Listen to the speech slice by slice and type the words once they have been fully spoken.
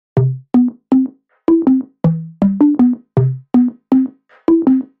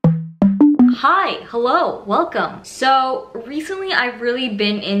Hi, hello, welcome. So recently I've really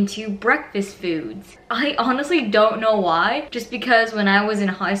been into breakfast foods. I honestly don't know why, just because when I was in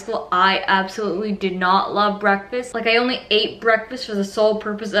high school, I absolutely did not love breakfast. Like I only ate breakfast for the sole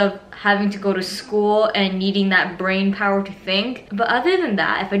purpose of having to go to school and needing that brain power to think. But other than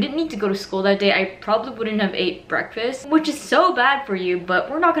that, if I didn't need to go to school that day, I probably wouldn't have ate breakfast, which is so bad for you, but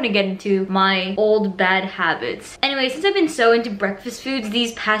we're not gonna get into my old bad habits. Anyway, since I've been so into breakfast foods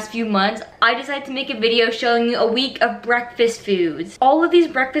these past few months, I decided to make a video showing you a week of breakfast foods. All of these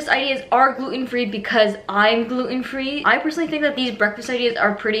breakfast ideas are gluten-free because I'm gluten-free. I personally think that these breakfast ideas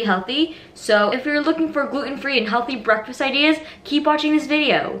are pretty healthy. So if you're looking for gluten-free and healthy breakfast ideas, keep watching this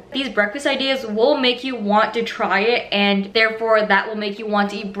video. These breakfast ideas will make you want to try it, and therefore that will make you want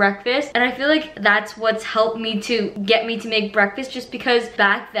to eat breakfast. And I feel like that's what's helped me to get me to make breakfast, just because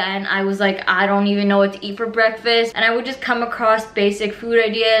back then I was like, I don't even know what to eat for breakfast. And I would just come across basic food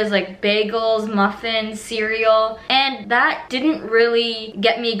ideas like bagels, muffins, cereal, and that didn't really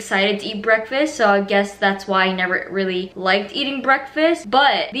get me excited to eat breakfast. So I guess that's why I never really liked eating breakfast.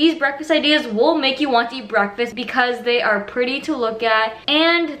 But these breakfast ideas will make you want to eat breakfast because they are pretty to look at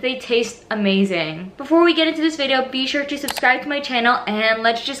and they taste amazing. Before we get into this video, be sure to subscribe to my channel and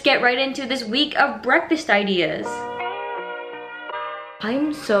let's just get right into this week of breakfast ideas.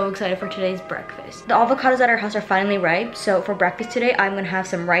 I'm so excited for today's breakfast. The avocados at our house are finally ripe, so for breakfast today, I'm gonna have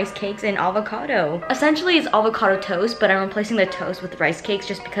some rice cakes and avocado. Essentially, it's avocado toast, but I'm replacing the toast with rice cakes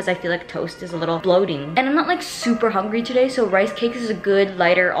just because I feel like toast is a little bloating. And I'm not like super hungry today, so rice cakes is a good,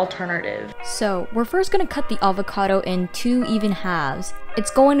 lighter alternative. So, we're first gonna cut the avocado in 2 even halves.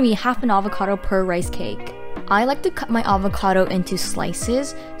 It's going to be half an avocado per rice cake. I like to cut my avocado into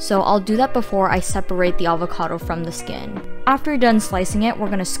slices, so I'll do that before I separate the avocado from the skin. After you're done slicing it, we're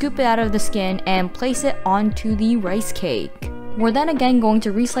gonna scoop it out of the skin and place it onto the rice cake. We're then again going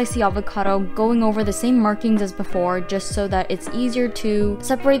to reslice the avocado, going over the same markings as before, just so that it's easier to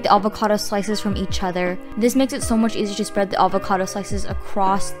separate the avocado slices from each other. This makes it so much easier to spread the avocado slices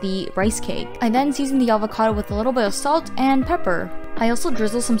across the rice cake. I then season the avocado with a little bit of salt and pepper. I also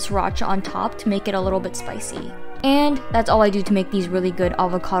drizzle some sriracha on top to make it a little bit spicy. And that's all I do to make these really good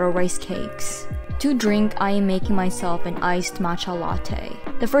avocado rice cakes. To drink, I am making myself an iced matcha latte.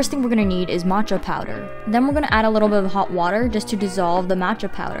 The first thing we're gonna need is matcha powder. Then we're gonna add a little bit of hot water just to dissolve the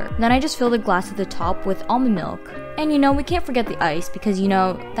matcha powder. Then I just fill the glass at the top with almond milk. And you know, we can't forget the ice because you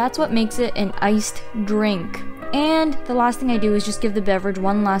know, that's what makes it an iced drink. And the last thing I do is just give the beverage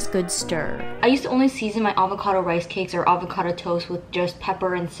one last good stir. I used to only season my avocado rice cakes or avocado toast with just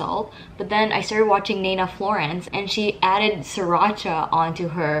pepper and salt, but then I started watching Nana Florence and she added sriracha onto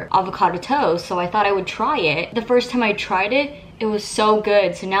her avocado toast, so I thought I would try it. The first time I tried it, it was so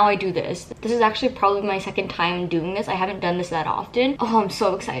good, so now I do this. This is actually probably my second time doing this. I haven't done this that often. Oh, I'm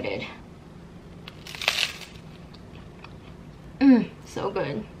so excited. So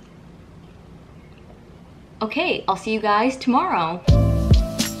good. Okay, I'll see you guys tomorrow.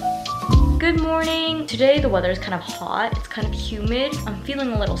 Good morning. Today the weather is kind of hot. It's kind of humid. I'm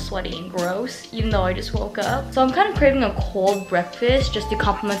feeling a little sweaty and gross, even though I just woke up. So I'm kind of craving a cold breakfast just to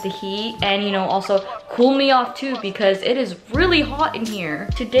complement the heat and, you know, also cool me off too because it is really hot in here.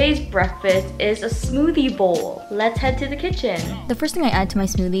 Today's breakfast is a smoothie bowl. Let's head to the kitchen. The first thing I add to my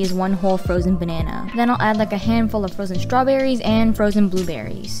smoothie is 1 whole frozen banana. Then I'll add like a handful of frozen strawberries and frozen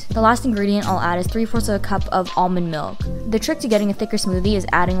blueberries. The last ingredient I'll add is 3/4 of a cup of almond milk. The trick to getting a thicker smoothie is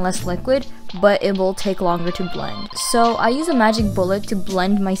adding less liquid, but it will take longer to blend. So I use a magic bullet to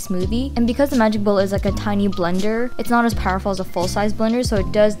blend my smoothie, and because the magic bullet is like a tiny blender, it's not as powerful as a full-size blender, so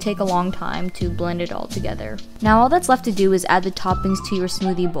it does take a long time to blend it all together. Now all that's left to do is add the toppings to your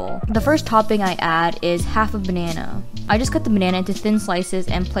smoothie bowl. The first topping I add is half a banana. I just cut the banana into thin slices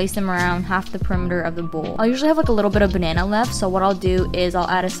and place them around half the perimeter of the bowl. I'll usually have like a little bit of banana left, so what I'll do is I'll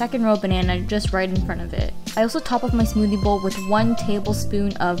add a second row of banana just right in front of it. I also top off my smoothie bowl with 1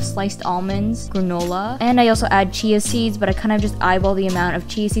 tablespoon of sliced almonds, granola, and I also add chia seeds, but I kind of just eyeball the amount of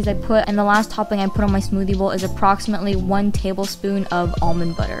chia seeds I put, and the last topping I put on my smoothie bowl is approximately 1 tablespoon of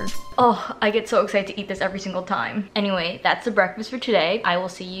almond butter. Oh, I get so excited to eat this every single time. Anyway, that's the breakfast for today. I will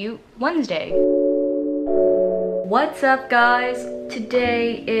see you Wednesday. What's up, guys?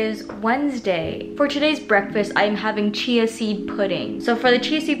 Today is Wednesday. For today's breakfast, I'm having chia seed pudding. So for the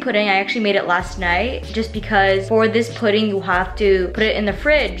chia seed pudding, I actually made it last night just because for this pudding, you have to put it in the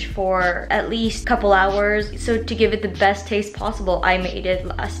fridge for at least a couple hours. So to give it the best taste possible, I made it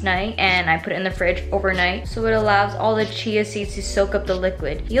last night and I put it in the fridge overnight. So it allows all the chia seeds to soak up the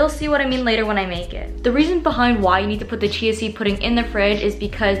liquid. You'll see what I mean later when I make it. The reason behind why you need to put the chia seed pudding in the fridge is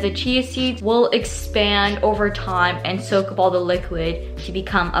because the chia seeds will expand over time time and soak up all the liquid to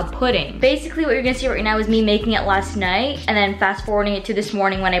become a pudding. Basically what you're gonna see right now is me making it last night and then fast forwarding it to this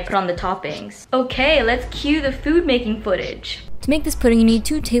morning when I put on the toppings. Okay, let's cue the food making footage. To make this pudding, you need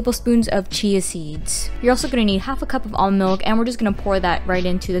 2 tablespoons of chia seeds. You're also going to need half a cup of almond milk, and we're just going to pour that right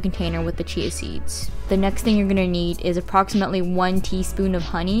into the container with the chia seeds. The next thing you're going to need is approximately 1 teaspoon of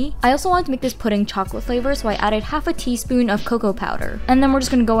honey. I also wanted to make this pudding chocolate flavor, so I added half a teaspoon of cocoa powder. And then we're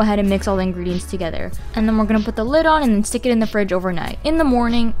just going to go ahead and mix all the ingredients together. And then we're going to put the lid on and then stick it in the fridge overnight. In the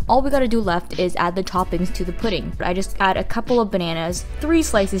morning, all we got to do left is add the toppings to the pudding. I just add a couple of bananas, 3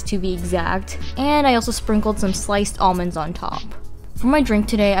 slices to be exact, and I also sprinkled some sliced almonds on top. For my drink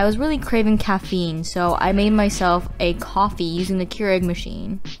today, I was really craving caffeine, so I made myself a coffee using the Keurig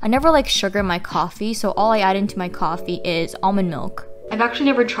machine. I never like sugar in my coffee, so all I add into my coffee is almond milk. I've actually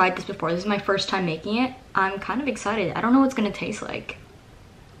never tried this before. This is my first time making it. I'm kind of excited. I don't know what it's gonna taste like.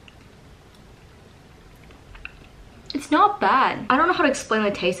 It's not bad. I don't know how to explain the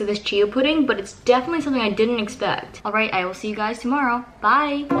taste of this chia pudding, but it's definitely something I didn't expect. Alright, I will see you guys tomorrow.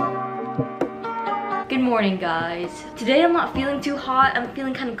 Bye! Good morning, guys. Today I'm not feeling too hot. I'm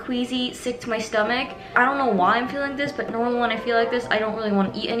feeling kind of queasy, sick to my stomach. I don't know why I'm feeling this, but normally when I feel like this, I don't really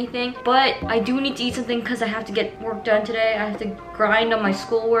want to eat anything. But I do need to eat something because I have to get work done today. I have to grind on my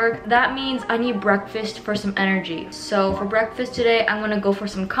schoolwork. That means I need breakfast for some energy. So for breakfast today, I'm gonna go for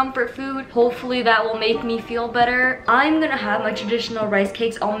some comfort food. Hopefully that will make me feel better. I'm gonna have my traditional rice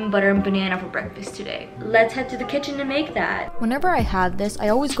cakes, almond butter, and banana for breakfast today. Let's head to the kitchen to make that. Whenever I have this, I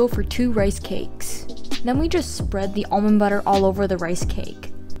always go for 2 rice cakes. Then we just spread the almond butter all over the rice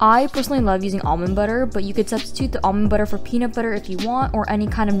cake. I personally love using almond butter, but you could substitute the almond butter for peanut butter if you want, or any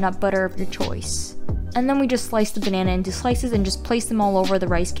kind of nut butter of your choice. And then we just slice the banana into slices and just place them all over the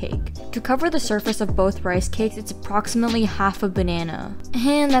rice cake. To cover the surface of both rice cakes, it's approximately half a banana.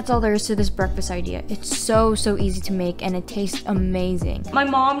 And that's all there is to this breakfast idea. It's so easy to make and it tastes amazing. My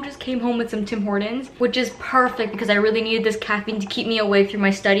mom just came home with some Tim Hortons, which is perfect because I really needed this caffeine to keep me awake through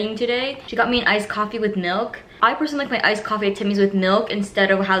my studying today. She got me an iced coffee with milk. I personally like my iced coffee at Timmy's with milk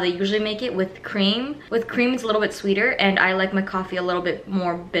instead of how they usually make it with cream. With cream, it's a little bit sweeter, and I like my coffee a little bit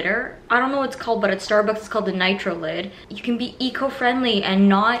more bitter. I don't know what it's called, but at Starbucks, it's called the Nitro Lid. You can be eco-friendly and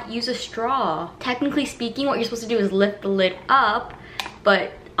not use a straw. Technically speaking, what you're supposed to do is lift the lid up,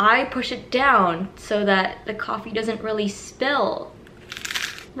 but I push it down so that the coffee doesn't really spill.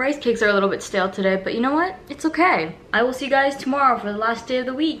 Rice cakes are a little bit stale today, but you know what? It's okay. I will see you guys tomorrow for the last day of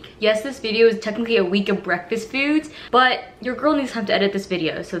the week. Yes, this video is technically a week of breakfast foods, but your girl needs time to edit this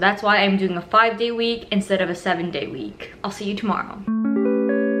video, so that's why I'm doing a 5-day week instead of a 7-day week. I'll see you tomorrow.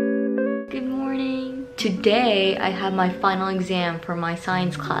 Good morning. Today, I have my final exam for my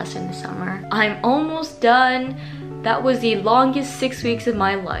science class in the summer. I'm almost done. That was the longest 6 weeks of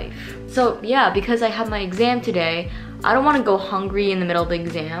my life. So yeah, because I have my exam today, I don't want to go hungry in the middle of the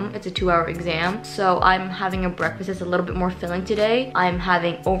exam. It's a 2-hour exam, so I'm having a breakfast that's a little bit more filling today. I'm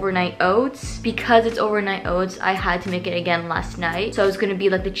having overnight oats. Because it's overnight oats, I had to make it again last night. So it's gonna be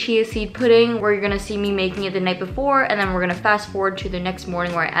like the chia seed pudding, where you're gonna see me making it the night before, and then we're gonna fast forward to the next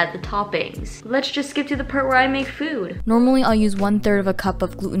morning where I add the toppings. Let's just skip to the part where I make food. Normally, I'll use 1/3 of a cup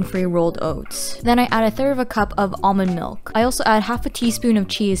of gluten-free rolled oats. Then I add 1/3 of a cup of almond milk. I also add half a teaspoon of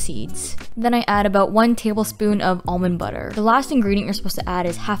chia seeds. Then I add about 1 tablespoon of almond butter. The last ingredient you're supposed to add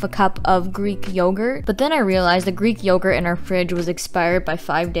is half a cup of Greek yogurt, but then I realized the Greek yogurt in our fridge was expired by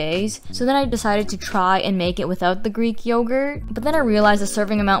 5 days, so then I decided to try and make it without the Greek yogurt, but then I realized the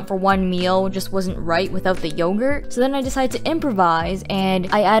serving amount for 1 meal just wasn't right without the yogurt, so then I decided to improvise and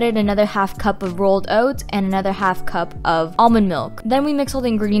I added another half cup of rolled oats and another half cup of almond milk. Then we mix all the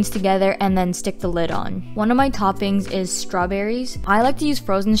ingredients together and then stick the lid on. One of my toppings is strawberries. I like to use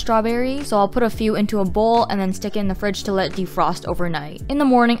frozen strawberries, so I'll put a few into a bowl and then stick it in the fridge to let it defrost overnight. In the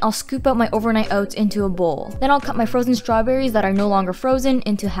morning, I'll scoop out my overnight oats into a bowl. Then I'll cut my frozen strawberries that are no longer frozen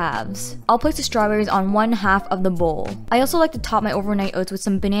into halves. I'll place the strawberries on 1/2 of the bowl. I also like to top my overnight oats with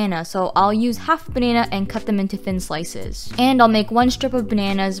some banana, so I'll use half a banana and cut them into thin slices. And I'll make 1 strip of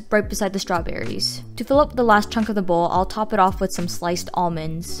bananas right beside the strawberries. To fill up the last chunk of the bowl, I'll top it off with some sliced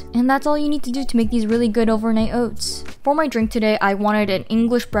almonds. And that's all you need to do to make these really good overnight oats. For my drink today, I wanted an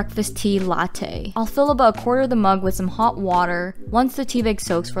English breakfast tea latte. I'll fill about 1/4 of the mug with some hot water. Once the tea bag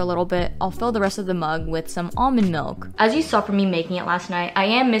soaks for a little bit, I'll fill the rest of the mug with some almond milk. As you saw from me making it last night, I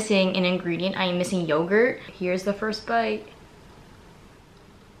am missing an ingredient. I am missing yogurt. Here's the first bite.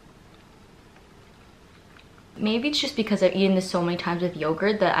 Maybe it's just because I've eaten this so many times with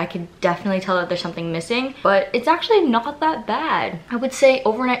yogurt that I can definitely tell that there's something missing, but it's actually not that bad. I would say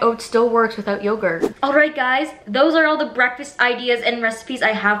overnight oats still works without yogurt. Alright guys, those are all the breakfast ideas and recipes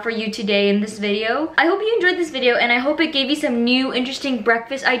I have for you today in this video. I hope you enjoyed this video and I hope it gave you some new interesting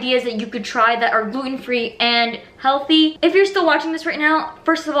breakfast ideas that you could try that are gluten-free and healthy. If you're still watching this right now,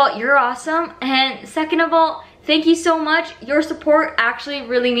 first of all, you're awesome, and second of all, thank you so much. Your support actually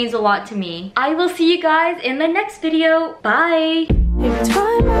really means a lot to me. I will see you guys in the next video. Bye. If it's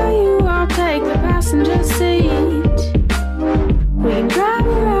fine by you, I'll take the passenger seat. We can drive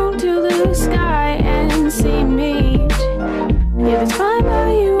around.